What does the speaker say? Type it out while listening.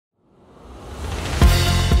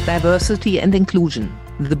Diversity and inclusion,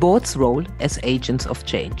 the board's role as agents of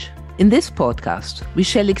change. In this podcast, we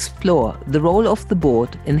shall explore the role of the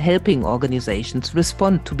board in helping organizations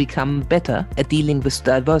respond to become better at dealing with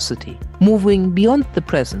diversity, moving beyond the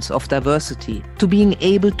presence of diversity to being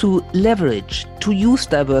able to leverage, to use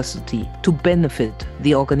diversity to benefit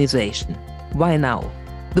the organization. Why now?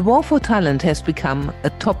 The war for talent has become a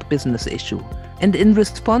top business issue, and in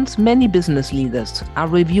response, many business leaders are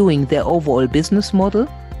reviewing their overall business model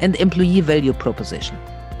and employee value proposition.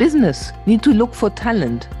 Business need to look for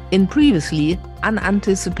talent in previously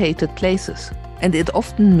unanticipated places, and it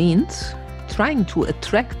often means trying to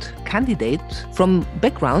attract candidates from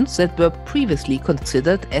backgrounds that were previously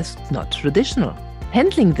considered as not traditional.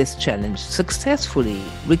 Handling this challenge successfully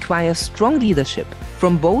requires strong leadership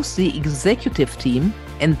from both the executive team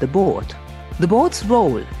and the board. The board's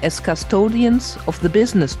role as custodians of the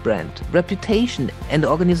business brand, reputation, and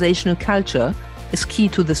organizational culture is key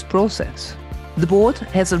to this process. The board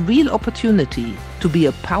has a real opportunity to be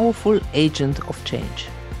a powerful agent of change.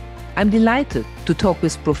 I'm delighted to talk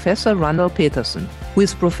with Professor Randall Peterson, who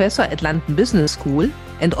is professor at London Business School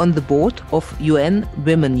and on the board of UN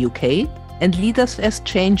Women UK and Leaders as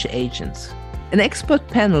Change Agents, an expert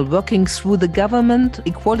panel working through the Government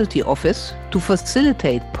Equalities Office to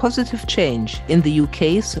facilitate positive change in the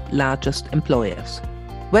UK's largest employers.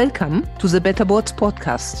 Welcome to the Better Boards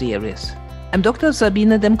podcast series. I'm Dr.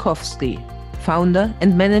 Sabine Dembkowski, founder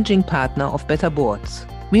and managing partner of Better Boards.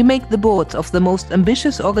 We make the boards of the most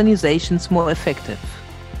ambitious organizations more effective.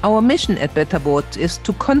 Our mission at Better Boards is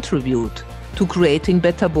to contribute to creating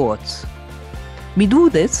better boards. We do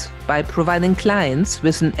this by providing clients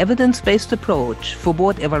with an evidence-based approach for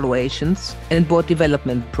board evaluations and board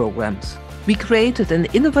development programs. We created an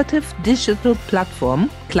innovative digital platform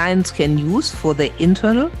clients can use for their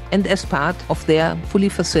internal and as part of their fully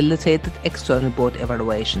facilitated external board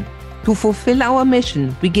evaluation. To fulfill our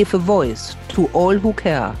mission, we give a voice to all who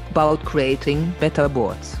care about creating better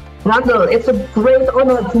boards. Randall, it's a great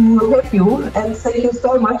honor to have you, and thank you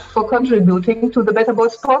so much for contributing to the Better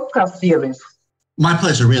Boards podcast series. My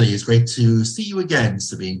pleasure, really. It's great to see you again,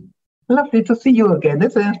 Sabine. Lovely to see you again.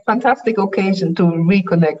 It's a fantastic occasion to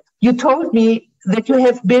reconnect. You told me that you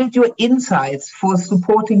have built your insights for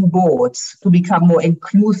supporting boards to become more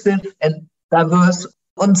inclusive and diverse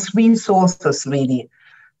on 3 sources, really.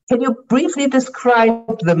 Can you briefly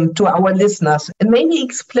describe them to our listeners and maybe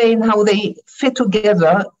explain how they fit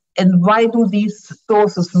together and why do these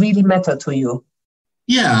sources really matter to you?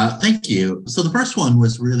 Yeah, thank you. So the first one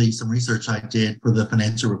was really some research I did for the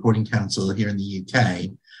Financial Reporting Council here in the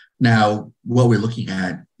UK. Now, what we're looking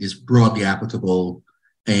at is broadly applicable,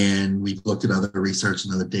 and we've looked at other research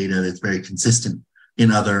and other data that's very consistent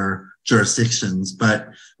in other jurisdictions. But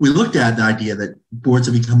we looked at the idea that boards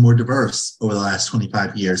have become more diverse over the last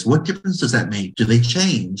 25 years. What difference does that make? Do they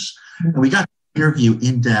change? And we got to interview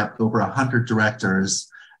in depth over 100 directors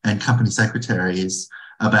and company secretaries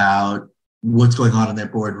about what's going on in their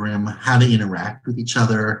boardroom, how they interact with each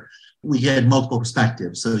other. We had multiple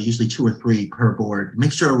perspectives, so usually 2 or 3 per board.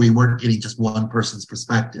 Make sure we weren't getting just one person's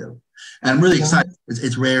perspective. And I'm really excited.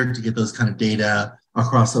 It's rare to get those kind of data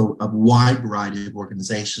across a wide variety of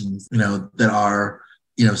organizations, that are,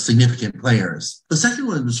 significant players. The second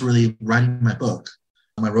one was really writing my book.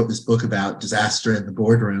 I wrote this book about disaster in the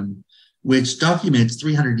boardroom, which documents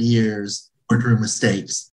 300 years of boardroom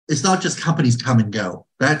mistakes. It's not just companies come and go.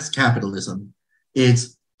 That's capitalism.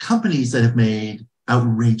 It's companies that have made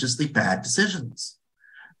outrageously bad decisions.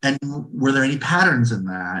 And were there any patterns in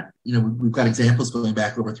that? We've got examples going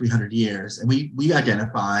back over 300 years, and we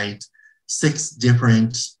identified 6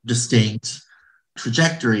 different distinct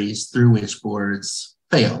trajectories through which boards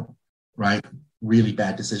fail, right? Really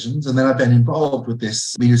bad decisions. And then I've been involved with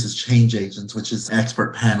this Leaders as Change Agents, which is an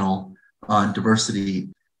expert panel on diversity.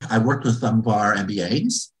 I worked with some of our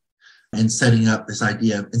MBAs and setting up this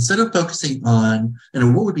idea of, instead of focusing on,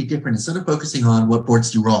 what would be different, instead of focusing on what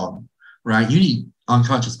boards do wrong, right? You need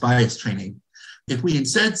unconscious bias training. If we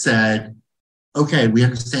instead said, okay, we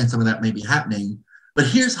understand some of that may be happening, but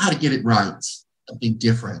here's how to get it right, something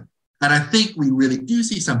different. And I think we really do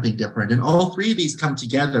see something different. And all 3 of these come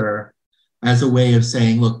together as a way of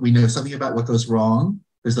saying, look, we know something about what goes wrong.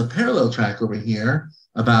 There's a parallel track over here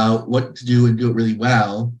about what to do and do it really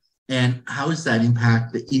well. And how does that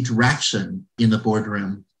impact the interaction in the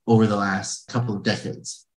boardroom over the last couple of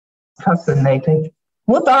decades? Fascinating.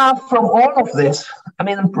 What are, from all of this,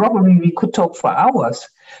 probably we could talk for hours,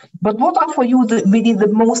 but what are for you really the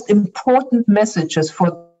most important messages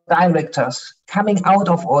for directors coming out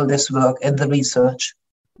of all this work and the research?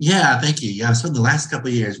 Yeah, thank you. Yeah, I've spent the last couple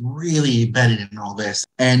of years really embedded in all this.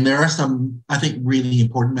 And there are some, I think, really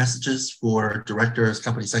important messages for directors,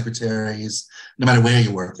 company secretaries, no matter where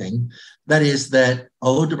you're working. That is that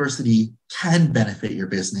although diversity can benefit your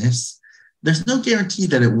business, there's no guarantee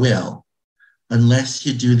that it will unless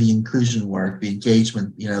you do the inclusion work, the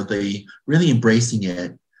engagement, the really embracing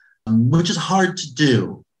it, which is hard to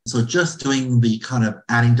do. So just doing the kind of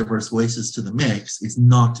adding diverse voices to the mix is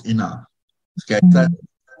not enough. Okay, that's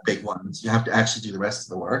big ones. You have to actually do the rest of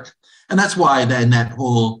the work. And that's why then that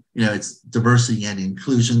whole, it's diversity and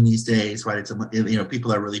inclusion these days, right? It's,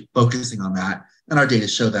 people are really focusing on that. And our data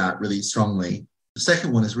show that really strongly. The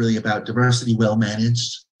second one is really about diversity well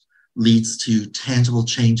managed leads to tangible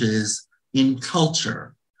changes in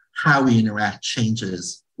culture. How we interact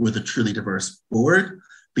changes with a truly diverse board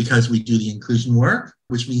because we do the inclusion work,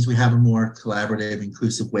 which means we have a more collaborative,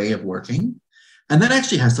 inclusive way of working. And that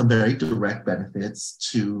actually has some very direct benefits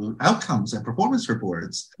to outcomes and performance for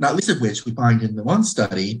boards, not least of which we find in the one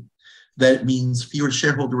study that it means fewer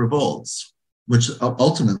shareholder revolts, which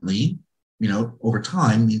ultimately, over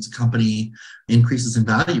time means a company increases in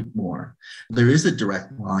value more. There is a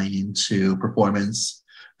direct line into performance,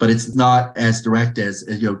 but it's not as direct as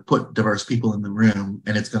put diverse people in the room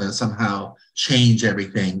and it's going to somehow change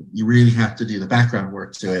everything. You really have to do the background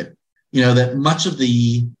work to it. That much of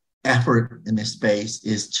the effort in this space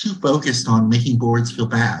is too focused on making boards feel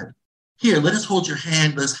bad. Here, let us hold your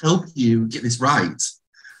hand. Let's help you get this right.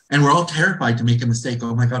 And we're all terrified to make a mistake.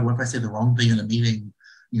 Oh my God, what if I say the wrong thing in a meeting?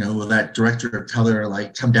 Will that director of color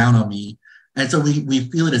come down on me? And so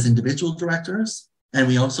we feel it as individual directors, and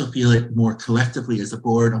we also feel it more collectively as a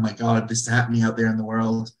board. Oh my God, this is happening out there in the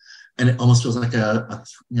world. And it almost feels like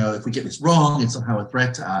if we get this wrong, it's somehow a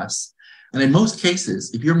threat to us. And in most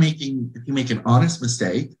cases, if you make an honest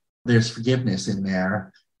mistake, there's forgiveness in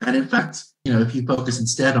there. And in fact, if you focus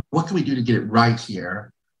instead on what can we do to get it right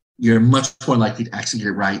here, you're much more likely to actually get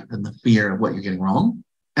it right than the fear of what you're getting wrong.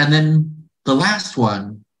 And then the last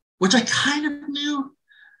one, which I kind of knew,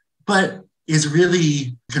 but is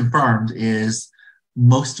really confirmed, is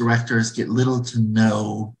most directors get little to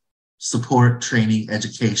no support, training,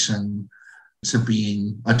 education to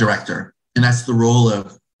being a director. And that's the role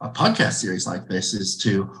of a podcast series like this, is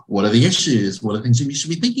to what are the issues? What are the things you should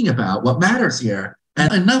be thinking about? What matters here?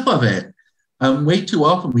 And enough of it. Way too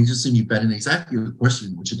often we just assume you bet in exactly what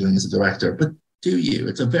you're doing as a director, but do you?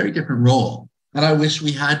 It's a very different role. And I wish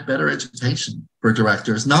we had better education for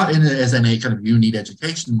directors, not as in a kind of you need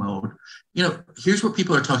education mode. Here's what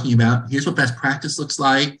people are talking about. Here's what best practice looks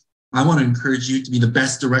like. I want to encourage you to be the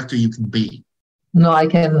best director you can be. No, I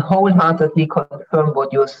can wholeheartedly confirm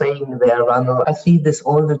what you're saying there, Randall. I see this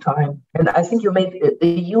all the time. And I think you made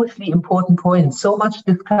a hugely important point. So much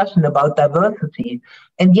discussion about diversity.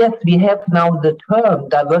 And yes, we have now the term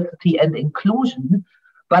diversity and inclusion,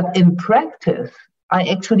 but in practice, I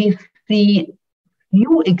actually see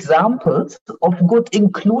few examples of good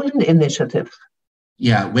inclusion initiatives.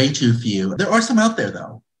 Yeah, way too few. There are some out there,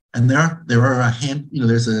 though. And there are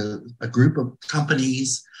there's a group of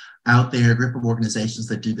companies out there, a group of organizations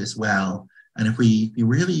that do this well. And if you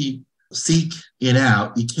really seek it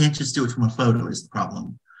out, you can't just do it from a photo is the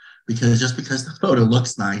problem. Because just because the photo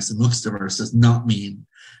looks nice and looks diverse does not mean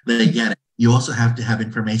they get it. You also have to have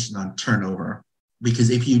information on turnover.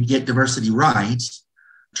 Because if you get diversity right,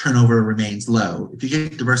 turnover remains low. If you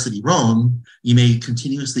get diversity wrong, you may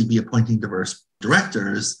continuously be appointing diverse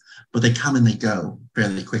directors, but they come and they go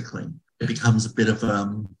fairly quickly. It becomes a bit of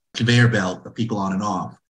a conveyor belt of people on and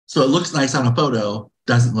off. So it looks nice on a photo,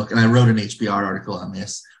 doesn't look, and I wrote an HBR article on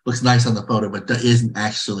this, looks nice on the photo, but that isn't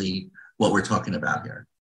actually what we're talking about here.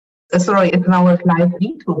 Sorry, it's now a slight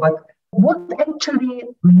detour, but what actually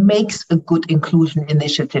makes a good inclusion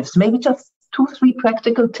initiatives? Maybe just 2-3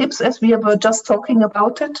 practical tips as we were just talking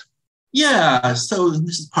about it? Yeah, so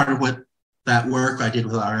this is part of what that work I did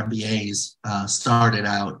with our MBAs started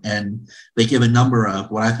out, and they give a number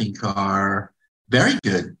of what I think are very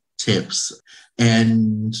good tips.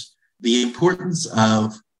 And the importance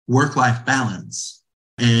of work-life balance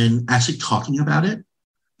and actually talking about it.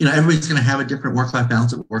 Everybody's going to have a different work-life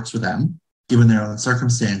balance that works for them, given their own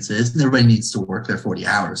circumstances. And everybody needs to work their 40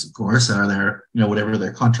 hours, of course, or their, whatever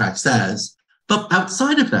their contract says. But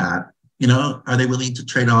outside of that, are they willing to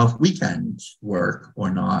trade off weekend work or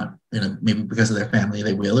not? Maybe because of their family,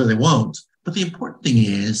 they will or they won't. But the important thing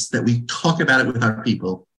is that we talk about it with our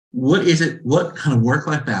people. What is it? What kind of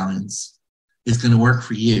work-life balance is going to work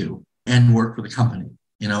for you and work for the company,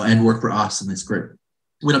 and work for us in this group?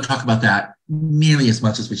 We don't talk about that nearly as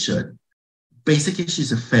much as we should. Basic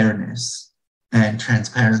issues of fairness and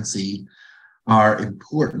transparency are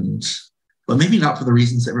important, but maybe not for the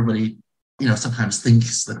reasons everybody, sometimes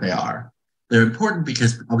thinks that they are. They're important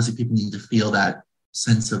because obviously people need to feel that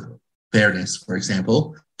sense of fairness, for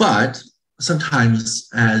example. But sometimes,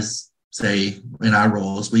 as say in our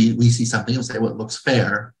roles, we see something and say, well, it looks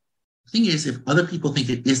fair. The thing is, if other people think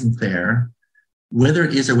it isn't fair, whether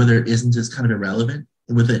it is or whether it isn't is kind of irrelevant.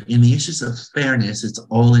 In the issues of fairness, it's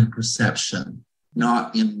all in perception,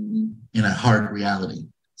 not in a hard reality.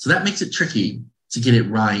 So that makes it tricky to get it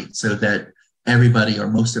right so that everybody or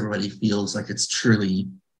most everybody feels like it's truly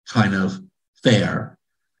kind of fair.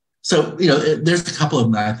 So, there's a couple of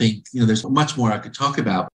them that I think, there's much more I could talk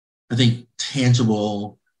about. I think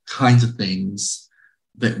tangible kinds of things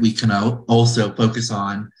that we can also focus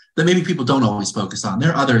on that maybe people don't always focus on.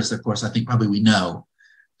 There are others, of course, I think probably we know.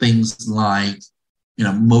 Things like,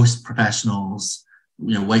 most professionals,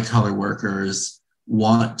 white collar workers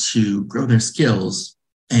want to grow their skills,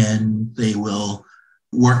 and they will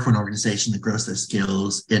work for an organization that grows their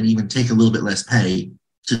skills and even take a little bit less pay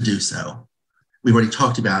to do so. We've already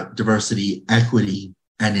talked about diversity, equity,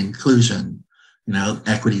 and inclusion.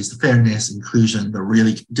 Equity is the fairness, inclusion,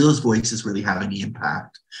 do those voices really have any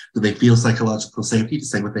impact? Do they feel psychological safety to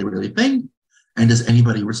say what they really think? And does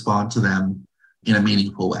anybody respond to them in a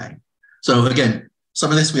meaningful way? So again, some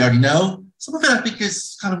of this we already know. Some of it I think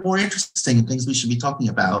is kind of more interesting and things we should be talking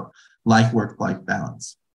about, like work-life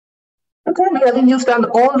balance. Okay, I think you've done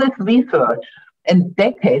all this research and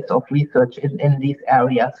decades of research in these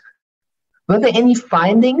areas. Were there any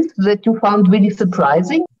findings that you found really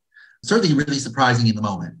surprising? Certainly really surprising in the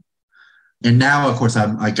moment. And now, of course,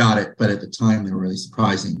 I got it, but at the time they were really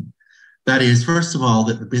surprising. That is, first of all,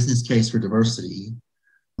 that the business case for diversity,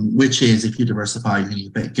 which is if you diversify,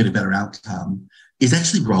 you're going to get a better outcome, is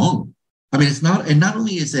actually wrong. I mean, it's not, and not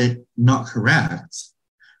only is it not correct,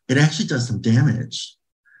 it actually does some damage.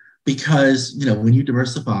 Because, when you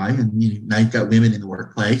diversify and now you've got women in the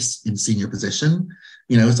workplace in senior position,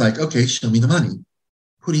 it's like, okay, show me the money.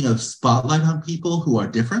 Putting a spotlight on people who are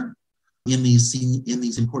different in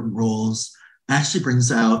these important roles actually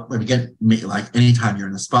brings out, again, like anytime you're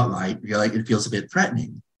in the spotlight, you're like, it feels a bit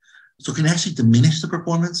threatening. So it can actually diminish the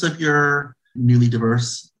performance of your newly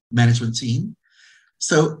diverse management team.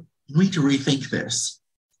 So you need to rethink this.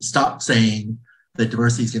 Stop saying that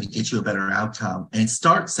diversity is going to get you a better outcome and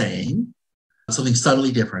start saying something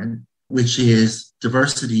subtly different, which is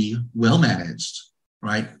diversity well managed,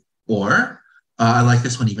 right? Or I like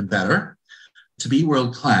this one even better. To be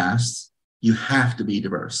world-class, you have to be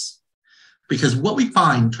diverse. Because what we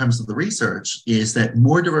find in terms of the research is that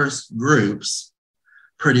more diverse groups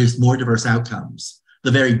produce more diverse outcomes.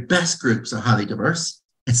 The very best groups are highly diverse,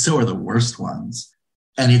 and so are the worst ones.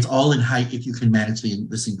 And it's all in height if you can manage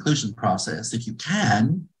this inclusion process. If you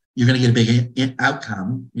can, you're going to get a big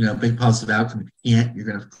outcome, big positive outcome. If you can't, you're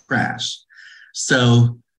going to crash.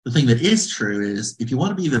 So the thing that is true is if you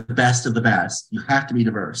want to be the best of the best, you have to be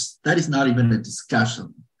diverse. That is not even a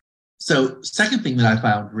discussion. So second thing that I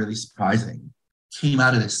found really surprising came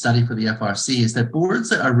out of this study for the FRC is that boards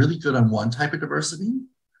that are really good on one type of diversity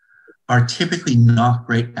are typically not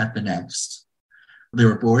great at the next. There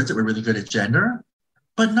were boards that were really good at gender,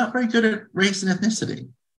 but not very good at race and ethnicity,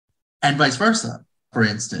 and vice versa, for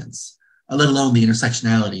instance, let alone the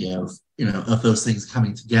intersectionality of those things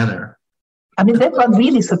coming together. I mean, that one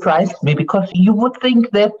really surprised me because you would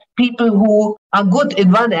think that people who are good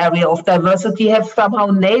in one area of diversity have somehow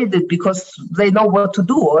nailed it because they know what to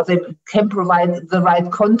do or they can provide the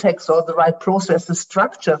right context or the right processes,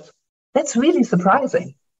 structures. That's really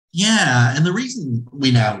surprising. Yeah, and the reason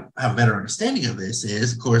we now have a better understanding of this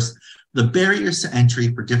is, of course, the barriers to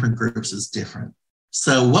entry for different groups is different.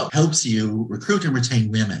 So what helps you recruit and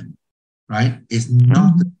retain women, right, is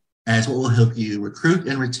not as what will help you recruit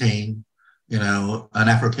and retain, an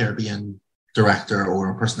Afro-Caribbean director or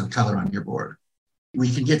a person of color on your board.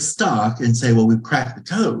 We can get stuck and say, well, we've cracked the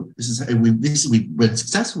code. We've been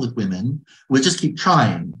successful with women. We'll just keep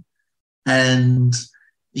trying. And,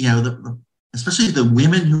 especially the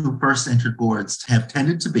women who first entered boards have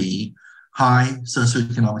tended to be high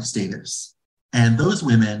socioeconomic status. And those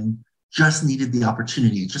women just needed the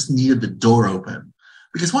opportunity, just needed the door open.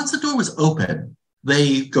 Because once the door was open,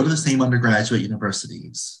 they go to the same undergraduate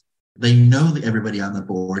universities. They know everybody on the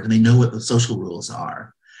board and they know what the social rules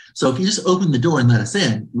are. So if you just open the door and let us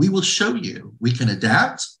in, we will show you we can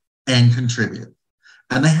adapt and contribute.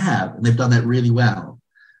 And they have, and they've done that really well.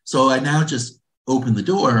 So I now just open the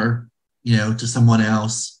door, to someone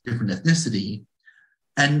else, different ethnicity.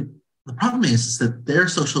 And the problem is that their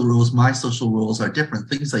social rules, my social rules are different.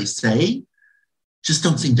 Things they say just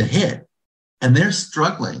don't seem to hit. And they're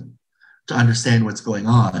struggling to understand what's going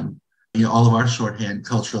on All of our shorthand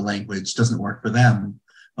cultural language doesn't work for them,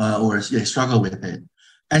 or they struggle with it.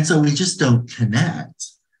 And so we just don't connect.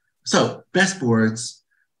 So best boards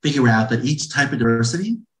figure out that each type of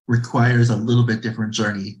diversity requires a little bit different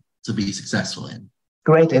journey to be successful in.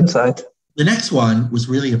 Great insight. The next one was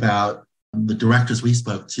really about the directors we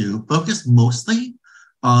spoke to, focused mostly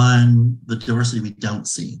on the diversity we don't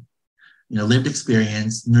see. Lived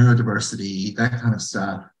experience, neurodiversity, that kind of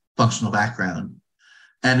stuff, functional background.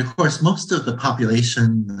 And of course, most of the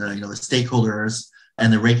population, the stakeholders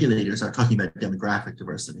and the regulators are talking about demographic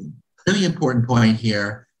diversity. Really important point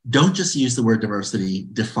here, don't just use the word diversity,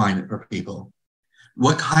 define it for people.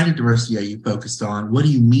 What kind of diversity are you focused on? What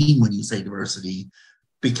do you mean when you say diversity?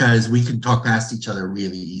 Because we can talk past each other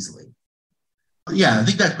really easily. Yeah, I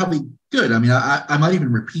think that's probably good. I might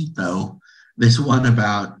even repeat, though, this one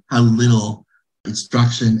about how little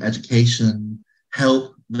instruction, education,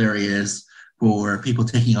 help there is for people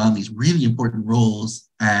taking on these really important roles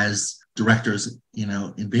as directors,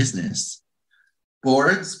 in business.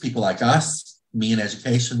 Boards, people like us, me in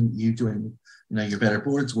education, you doing, your Better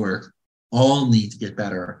Boards work, all need to get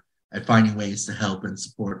better at finding ways to help and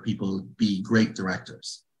support people be great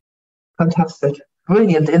directors. Fantastic.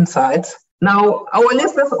 Brilliant insights. Now, our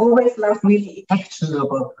listeners always love really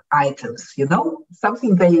actionable items,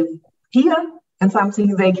 something they hear and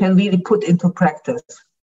something they can really put into practice.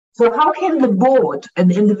 So how can the board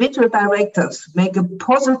and individual directors make a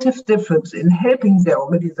positive difference in helping their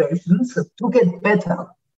organizations to get better?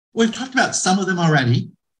 We've talked about some of them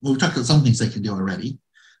already. We've talked about some things they can do already,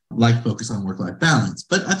 like focus on work-life balance.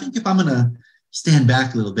 But I think if I'm going to stand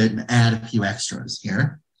back a little bit and add a few extras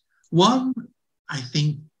here, one, I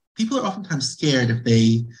think people are oftentimes scared if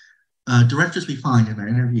they, directors we find in our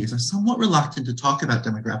interviews are somewhat reluctant to talk about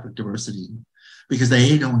demographic diversity because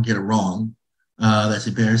they A, don't want to get it wrong. That's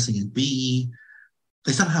embarrassing. And B,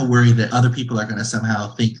 they somehow worry that other people are going to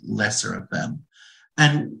somehow think lesser of them.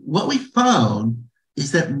 And what we found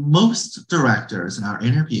is that most directors in our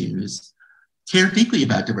interviews care deeply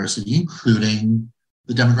about diversity, including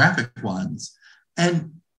the demographic ones.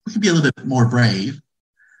 And we can be a little bit more brave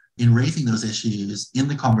in raising those issues in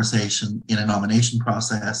the conversation, in a nomination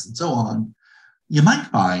process, and so on. You might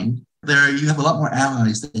find you have a lot more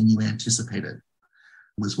allies than you anticipated.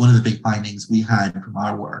 Was one of the big findings we had from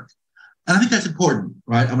our work. And I think that's important,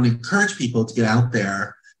 right? I'm going to encourage people to get out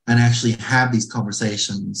there and actually have these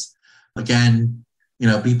conversations. Again,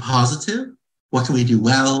 be positive. What can we do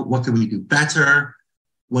well? What can we do better?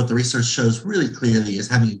 What the research shows really clearly is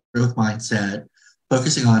having a growth mindset,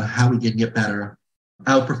 focusing on how we can get better,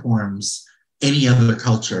 outperforms any other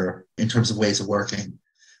culture in terms of ways of working.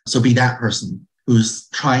 So be that person who's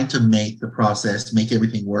trying to make the process, make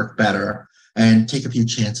everything work better, and take a few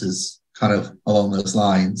chances kind of along those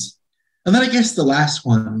lines. And then I guess the last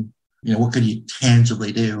one, what could you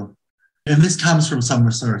tangibly do? And this comes from some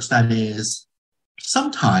research that is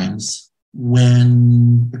sometimes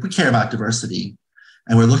if we care about diversity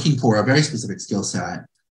and we're looking for a very specific skill set,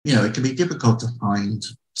 it can be difficult to find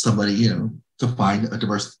somebody, to find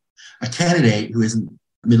a candidate who isn't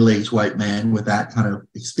a middle-aged white man with that kind of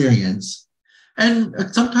experience. And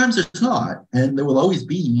sometimes there's not, and there will always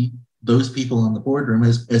be those people on the boardroom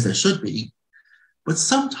as there should be. But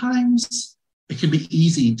sometimes it can be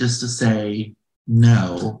easy just to say,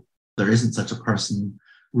 no, there isn't such a person,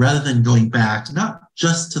 rather than going back, not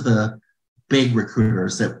just to the big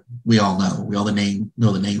recruiters that we all know, know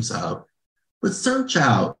the names of, but search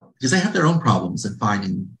out, because they have their own problems in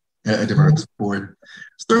finding a diverse board.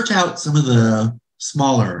 Search out some of the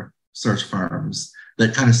smaller search firms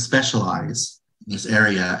that kind of specialize in this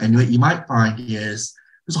area. And what you might find is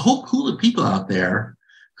there's a whole pool of people out there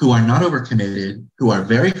who are not overcommitted, who are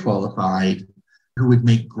very qualified, who would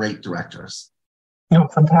make great directors.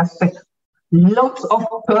 Fantastic. Lots of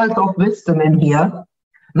pearls of wisdom in here.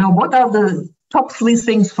 Now, what are the top 3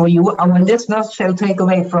 things for you our listeners shall take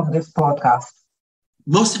away from this podcast?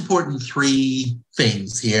 Most important 3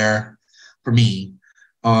 things here for me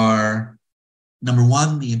are, number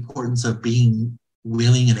 1, the importance of being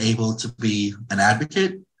willing and able to be an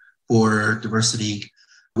advocate for diversity.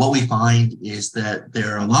 What we find is that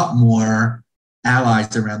there are a lot more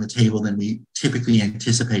allies around the table than we typically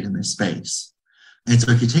anticipate in this space. And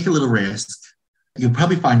so if you take a little risk, you'll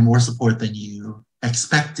probably find more support than you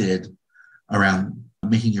expected around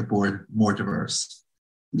making your board more diverse.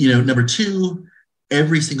 Number 2,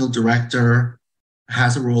 every single director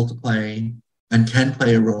has a role to play and can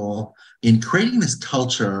play a role in creating this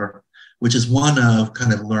culture, which is one of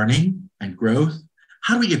kind of learning and growth.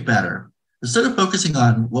 How do we get better? Instead of focusing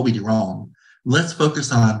on what we do wrong, let's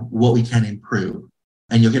focus on what we can improve,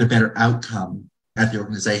 and you'll get a better outcome at the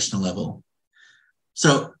organizational level.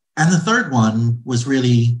 So, and the third one was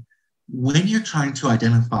really when you're trying to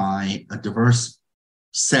identify a diverse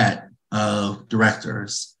set of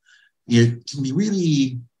directors, it can be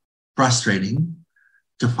really frustrating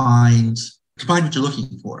to find what you're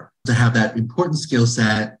looking for, to have that important skill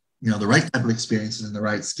set, the right type of experiences and the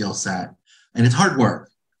right skill set. And it's hard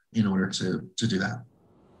work in order to do that.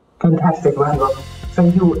 Fantastic, Randall.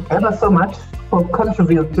 Thank you ever so much for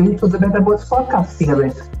contributing to the Better Boards podcast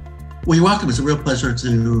series. Well, you're welcome. It's a real pleasure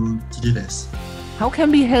to do this. How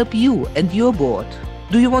can we help you and your board?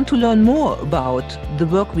 Do you want to learn more about the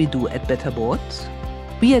work we do at Better Boards?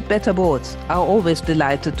 We at Better Boards are always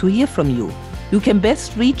delighted to hear from you. You can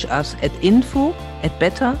best reach us at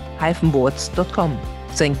info@better-boards.com.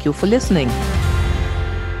 Thank you for listening.